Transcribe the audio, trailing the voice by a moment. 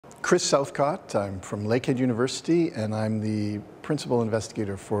Chris Southcott. I'm from Lakehead University, and I'm the principal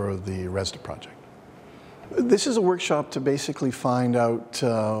investigator for the ReSDA project. This is a workshop to basically find out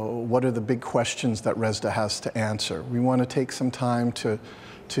what are the big questions that ReSDA has to answer. We want to take some time to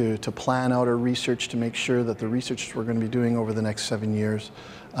plan out our research to make sure that the research we're going to be doing over the next 7 years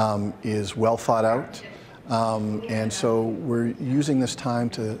is well thought out. And so we're using this time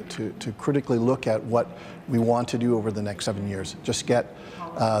to critically look at what we want to do over the next 7 years. Just get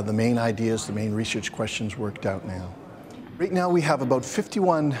the main ideas, the main research questions worked out now. Right now we have about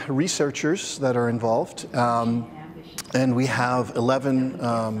 51 researchers that are involved, and we have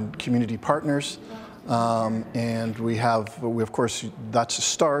 11 community partners. And we of course, that's a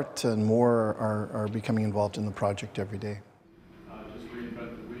start, and more are becoming involved in the project every day.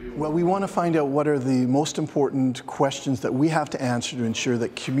 Well, we want to find out what are the most important questions that we have to answer to ensure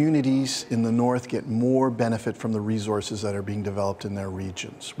that communities in the north get more benefit from the resources that are being developed in their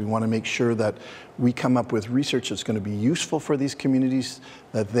regions. We want to make sure that we come up with research that's going to be useful for these communities,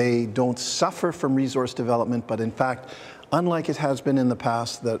 that they don't suffer from resource development, but in fact, unlike it has been in the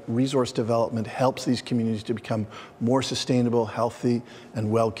past, that resource development helps these communities to become more sustainable, healthy, and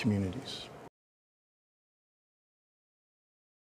well communities.